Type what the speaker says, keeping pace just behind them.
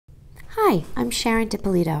Hi, I'm Sharon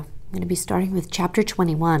DiPolito. I'm going to be starting with Chapter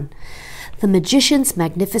 21, The Magician's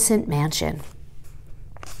Magnificent Mansion.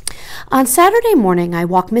 On Saturday morning, I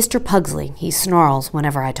walk Mr. Pugsley. He snarls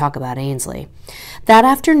whenever I talk about Ainsley. That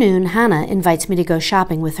afternoon, Hannah invites me to go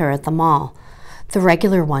shopping with her at the mall. The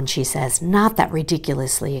regular one, she says, not that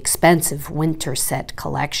ridiculously expensive winter set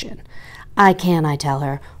collection. I tell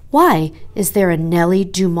her. Why? Is there a Nellie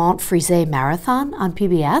Dumont Frise marathon on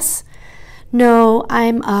PBS? No,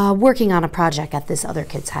 I'm working on a project at this other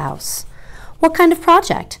kid's house. What kind of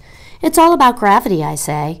project? It's all about gravity, I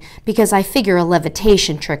say, because I figure a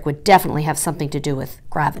levitation trick would definitely have something to do with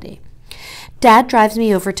gravity. Dad drives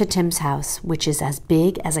me over to Tim's house, which is as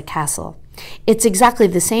big as a castle. It's exactly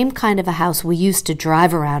the same kind of a house we used to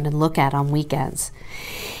drive around and look at on weekends.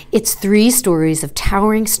 It's 3 stories of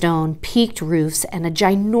towering stone, peaked roofs, and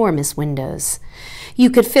ginormous windows. You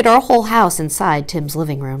could fit our whole house inside Tim's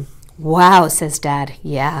living room. Wow, says Dad.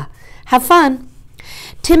 Yeah. Have fun.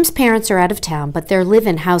 Tim's parents are out of town, but their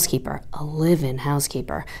live-in housekeeper,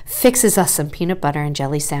 fixes us some peanut butter and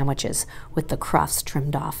jelly sandwiches with the crusts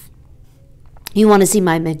trimmed off. You want to see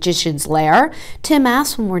my magician's lair? Tim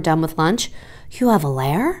asks when we're done with lunch. You have a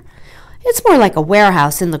lair? It's more like a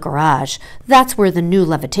warehouse in the garage. That's where the new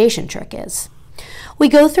levitation trick is. We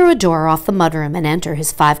go through a door off the mudroom and enter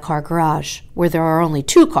his 5-car garage, where there are only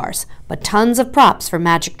 2 cars, but tons of props for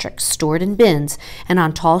magic tricks stored in bins and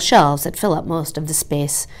on tall shelves that fill up most of the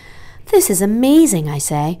space. This is amazing, I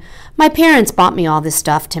say. My parents bought me all this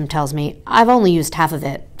stuff, Tim tells me. I've only used half of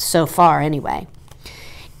it, so far anyway.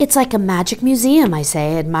 It's like a magic museum, I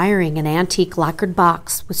say, admiring an antique lacquered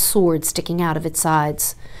box with swords sticking out of its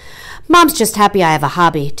sides. Mom's just happy I have a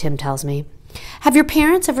hobby, Tim tells me. Have your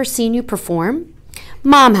parents ever seen you perform?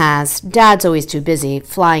 Mom has. Dad's always too busy,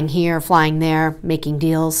 flying here, flying there, making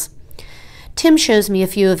deals. Tim shows me a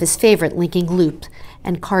few of his favorite linking loop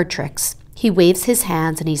and card tricks. He waves his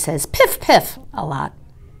hands and he says, piff, piff, a lot.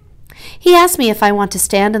 He asks me if I want to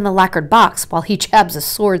stand in the lacquered box while he jabs his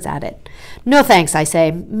swords at it. No thanks, I say.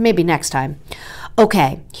 Maybe next time.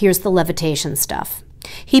 Okay, here's the levitation stuff.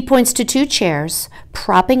 He points to 2 chairs,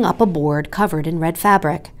 propping up a board covered in red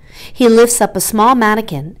fabric. He lifts up a small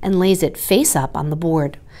mannequin and lays it face up on the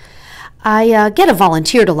board. I get a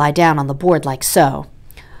volunteer to lie down on the board like so.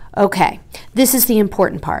 Okay, this is the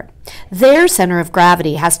important part. Their center of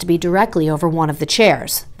gravity has to be directly over one of the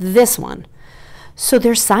chairs, this one. So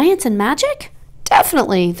there's science and magic?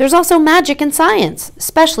 Definitely. There's also magic and science,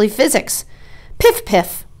 especially physics. Piff,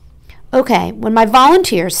 piff. Okay, when my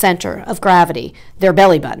volunteer's center of gravity, their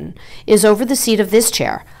belly button, is over the seat of this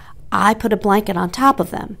chair, I put a blanket on top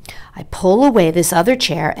of them. I pull away this other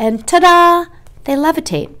chair and ta-da! They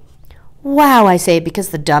levitate. Wow, I say, because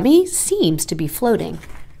the dummy seems to be floating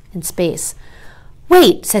in space.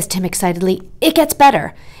 Wait, says Tim excitedly, it gets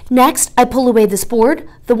better. Next, I pull away this board,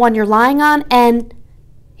 the one you're lying on, and...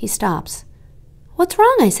 He stops. What's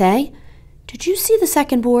wrong, I say. Did you see the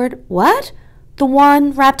second board? What? The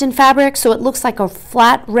one wrapped in fabric so it looks like a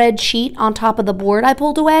flat red sheet on top of the board I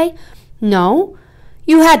pulled away? No.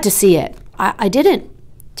 You had to see it. I didn't.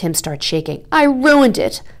 Tim starts shaking. I ruined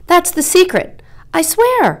it. That's the secret. I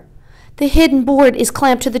swear. The hidden board is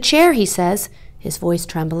clamped to the chair, he says, his voice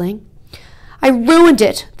trembling. I ruined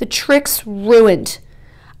it. The trick's ruined.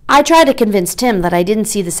 I try to convince Tim that I didn't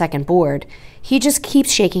see the second board. He just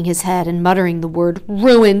keeps shaking his head and muttering the word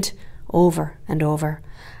ruined over and over.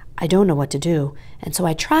 I don't know what to do, and so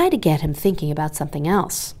I try to get him thinking about something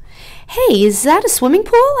else. Hey, is that a swimming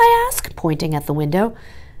pool? I ask, pointing at the window.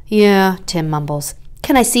 Yeah, Tim mumbles.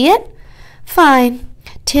 Can I see it? Fine.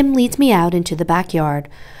 Tim leads me out into the backyard,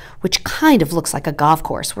 which kind of looks like a golf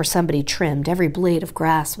course where somebody trimmed every blade of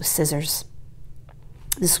grass with scissors.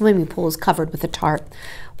 The swimming pool is covered with a tarp.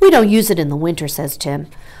 We don't use it in the winter, says Tim.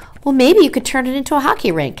 Well, maybe you could turn it into a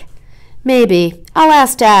hockey rink. Maybe. I'll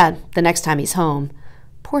ask Dad the next time he's home.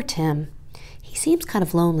 Poor Tim. He seems kind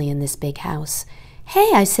of lonely in this big house.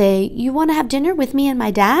 Hey, I say, you want to have dinner with me and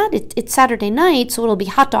my dad? It's Saturday night, so it'll be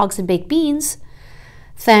hot dogs and baked beans.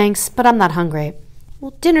 Thanks, but I'm not hungry.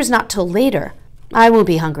 Well, dinner's not till later. I won't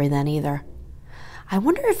be hungry then either. I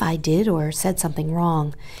wonder if I did or said something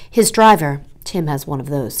wrong. His driver, Tim has one of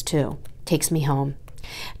those too, takes me home.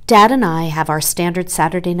 Dad and I have our standard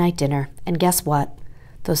Saturday night dinner, and guess what?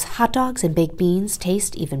 Those hot dogs and baked beans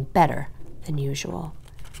taste even better than usual.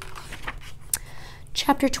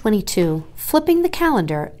 Chapter 22, Flipping the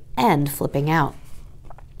Calendar and Flipping Out.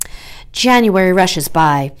 January rushes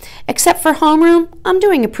by. Except for homeroom, I'm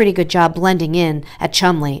doing a pretty good job blending in at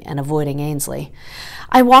Chumley and avoiding Ainsley.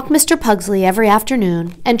 I walk Mr. Pugsley every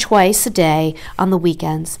afternoon and twice a day on the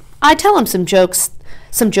weekends. I tell him some jokes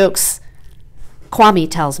Kwame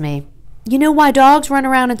tells me. You know why dogs run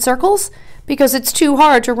around in circles? Because it's too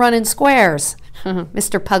hard to run in squares.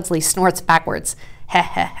 Mr. Pugsley snorts backwards. Heh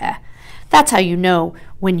heh heh. That's how you know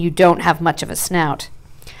when you don't have much of a snout.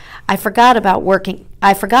 I forgot about working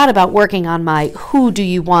on my Who Do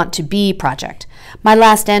You Want to Be project. My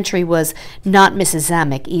last entry was not Mrs.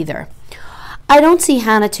 Zamek either. I don't see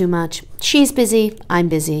Hannah too much. She's busy, I'm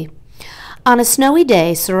busy. On a snowy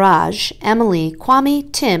day, Suraj, Emily, Kwame,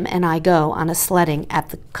 Tim, and I go on a sledding at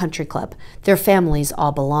the country club. Their families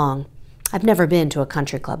all belong. I've never been to a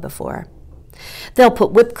country club before. They'll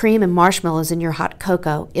put whipped cream and marshmallows in your hot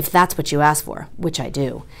cocoa, if that's what you ask for, which I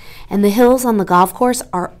do. And the hills on the golf course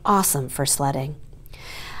are awesome for sledding.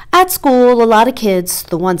 At school, a lot of kids,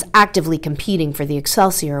 the ones actively competing for the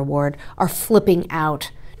Excelsior Award, are flipping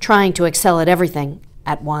out, trying to excel at everything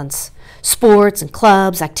at once. Sports and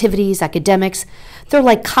clubs, activities, academics, they're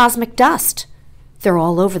like cosmic dust. They're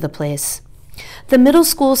all over the place. The middle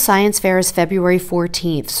school science fair is February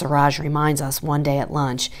 14th, Suraj reminds us one day at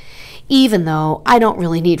lunch. Even though I don't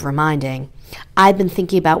really need reminding. I've been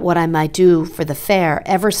thinking about what I might do for the fair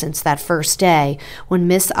ever since that first day when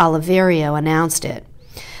Miss Oliverio announced it.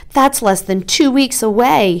 That's less than 2 weeks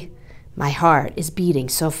away. My heart is beating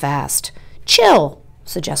so fast. Chill,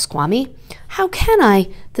 suggests Kwame. How can I?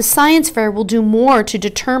 The science fair will do more to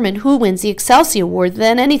determine who wins the Excelsior Award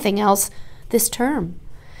than anything else this term.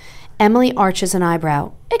 Emily arches an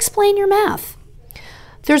eyebrow. Explain your math.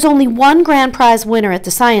 There's only one grand prize winner at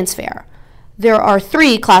the science fair. There are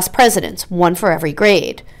 3 class presidents, 1 for every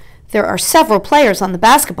grade. There are several players on the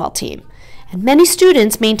basketball team, and many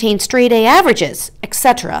students maintain straight A averages,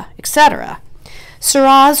 etc., etc.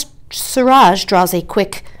 Suraj draws a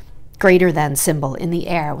quick greater than symbol in the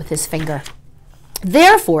air with his finger.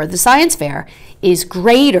 Therefore, the science fair is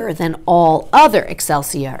greater than all other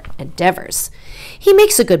Excelsior endeavors. He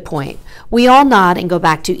makes a good point. We all nod and go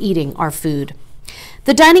back to eating our food.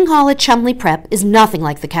 The dining hall at Chumley Prep is nothing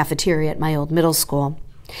like the cafeteria at my old middle school.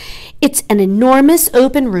 It's an enormous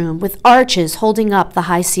open room with arches holding up the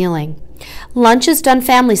high ceiling. Lunch is done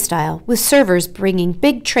family style, with servers bringing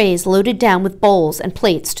big trays loaded down with bowls and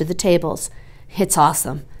plates to the tables. It's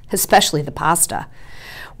awesome, especially the pasta.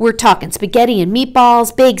 We're talking spaghetti and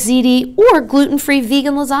meatballs, baked ziti, or gluten-free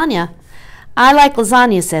vegan lasagna. I like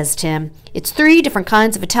lasagna, says Tim. It's 3 different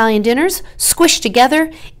kinds of Italian dinners squished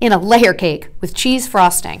together in a layer cake with cheese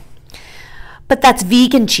frosting. But that's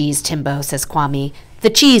vegan cheese, Timbo, says Kwame. The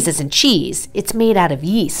cheese isn't cheese. It's made out of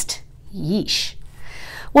yeast. Yeesh.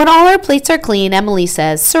 When all our plates are clean, Emily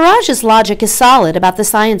says, Suraj's logic is solid about the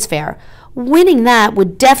science fair. Winning that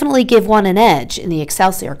would definitely give one an edge in the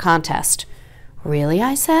Excelsior contest. Really,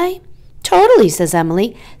 I say? Totally, says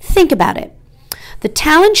Emily. Think about it. The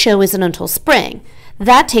talent show isn't until spring.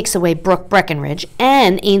 That takes away Brooke Breckenridge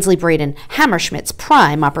and Ainsley Braden Hammerschmidt's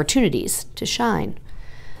prime opportunities to shine.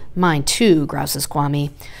 Mine too, grouses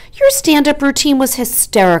Kwame. Your stand-up routine was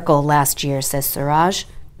hysterical last year, says Suraj.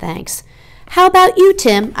 Thanks. How about you,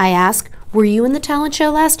 Tim? I ask. Were you in the talent show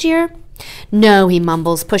last year? No, he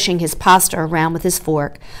mumbles, pushing his pasta around with his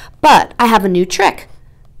fork. But I have a new trick.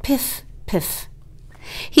 Piff, piff.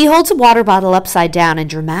 He holds a water bottle upside down and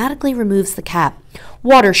dramatically removes the cap.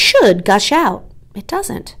 Water should gush out. It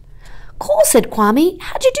doesn't. Cool, said Kwame.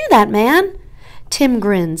 How'd you do that, man? Tim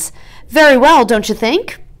grins. Very well, don't you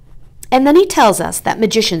think? And then he tells us that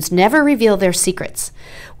magicians never reveal their secrets,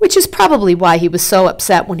 which is probably why he was so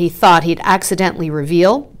upset when he thought he'd accidentally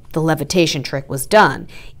reveal the levitation trick was done,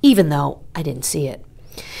 even though I didn't see it.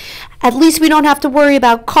 At least we don't have to worry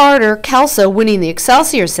about Carter Kelso winning the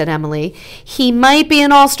Excelsior, said Emily. He might be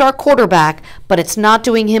an all-star quarterback, but it's not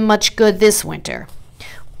doing him much good this winter.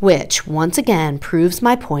 Which, once again, proves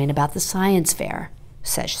my point about the science fair,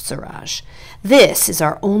 says Suraj. This is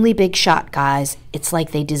our only big shot, guys. It's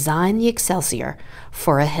like they designed the Excelsior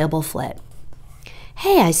for a Hibbleflit.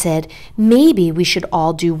 Hey, I said, maybe we should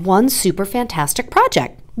all do one super fantastic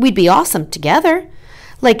project. We'd be awesome together.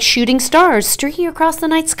 Like shooting stars streaking across the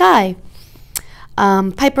night sky.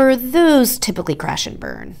 Piper, those typically crash and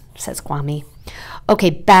burn, says Kwame.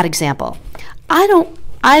 Okay, bad example. I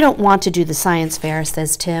don't want to do the science fair,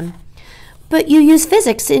 says Tim. But you use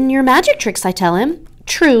physics in your magic tricks, I tell him.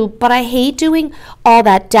 True, but I hate doing all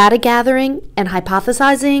that data gathering and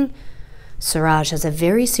hypothesizing. Suraj has a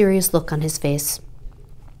very serious look on his face.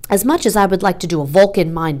 As much as I would like to do a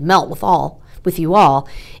Vulcan mind melt with you all,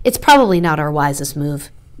 it's probably not our wisest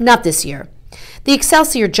move. Not this year. The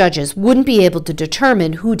Excelsior judges wouldn't be able to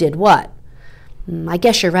determine who did what. I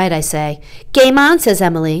guess you're right, I say. Game on, says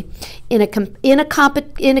Emily, in a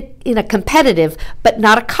competitive but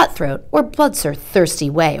not a cutthroat or bloodthirsty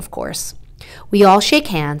way, of course. We all shake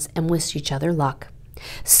hands and wish each other luck.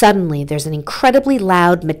 Suddenly, there's an incredibly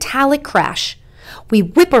loud metallic crash. We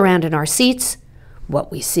whip around in our seats.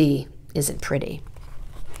 What we see isn't pretty.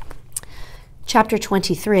 Chapter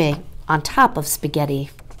 23, On Top of Spaghetti.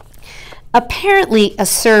 Apparently, a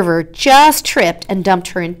server just tripped and dumped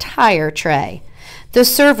her entire tray. The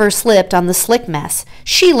server slipped on the slick mess.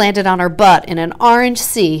 She landed on her butt in an orange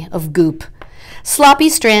sea of goop. Sloppy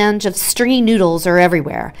strands of stringy noodles are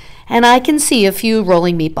everywhere, and I can see a few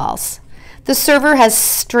rolling meatballs. The server has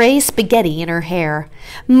stray spaghetti in her hair.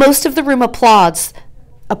 Most of the room applauds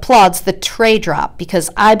the tray drop because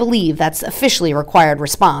I believe that's officially a required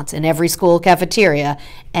response in every school cafeteria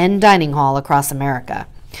and dining hall across America.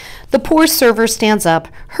 The poor server stands up.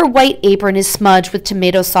 Her white apron is smudged with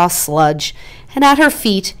tomato sauce sludge, and at her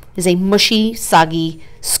feet is a mushy, soggy,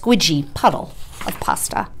 squidgy puddle of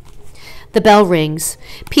pasta. The bell rings.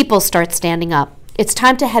 People start standing up. It's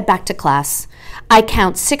time to head back to class. I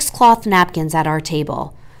count 6 cloth napkins at our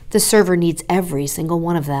table. The server needs every single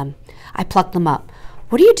one of them. I pluck them up.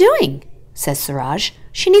 "What are you doing?" says Suraj.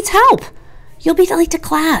 "She needs help." "You'll be late to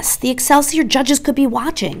class. The Excelsior judges could be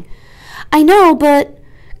watching." "I know, but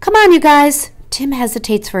come on, you guys." Tim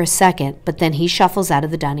hesitates for a second, but then he shuffles out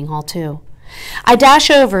of the dining hall too. I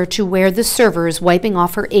dash over to where the server is wiping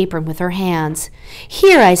off her apron with her hands.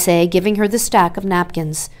 "Here," I say, giving her the stack of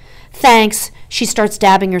napkins. "Thanks." She starts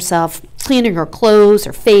dabbing herself, cleaning her clothes,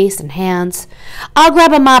 her face, and hands. "I'll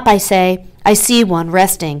grab a mop," I say. I see one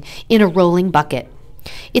resting in a rolling bucket.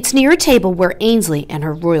 It's near a table where Ainsley and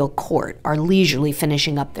her royal court are leisurely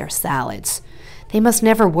finishing up their salads. They must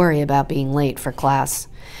never worry about being late for class.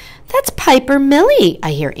 "That's Piper Millie,"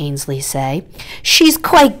 I hear Ainsley say. "She's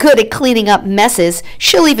quite good at cleaning up messes.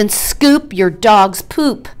 She'll even scoop your dog's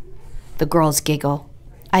poop." The girls giggle.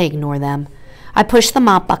 I ignore them. I push the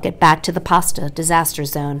mop bucket back to the pasta disaster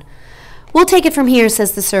zone. "We'll take it from here,"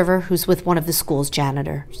 says the server, who's with one of the school's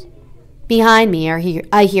janitors. Behind me,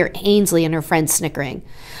 I hear Ainsley and her friends snickering.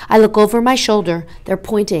 I look over my shoulder. They're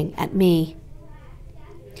pointing at me.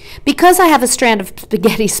 Because I have a strand of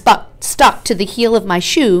spaghetti stuck to the heel of my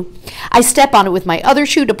shoe, I step on it with my other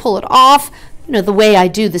shoe to pull it off. You know, the way I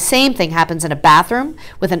do the same thing happens in a bathroom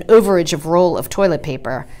with an overage of roll of toilet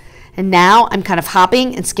paper. And now I'm kind of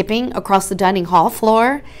hopping and skipping across the dining hall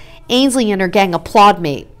floor. Ainsley and her gang applaud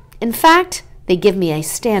me. In fact, they give me a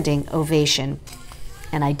standing ovation.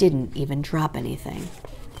 And I didn't even drop anything.